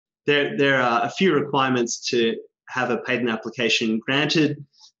there are a few requirements to have a patent application granted,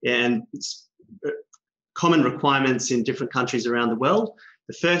 and common requirements in different countries around the world.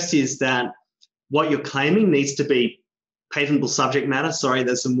 The first is that what you're claiming needs to be patentable subject matter. Sorry,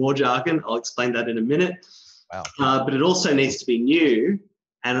 there's some more jargon. I'll explain that in a minute. Wow. But it also needs to be new,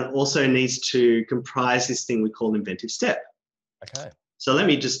 and it also needs to comprise this thing we call an inventive step. Okay. So let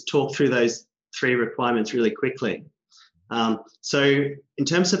me just talk through those 3 requirements really quickly. So in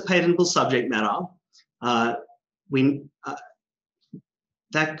terms of patentable subject matter,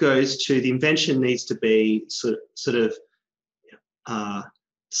 that goes to the invention needs to be sort of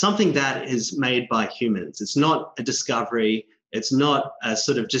something that is made by humans. It's not a discovery. It's not a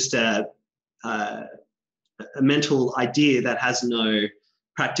sort of just a mental idea that has no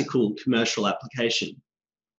practical commercial application.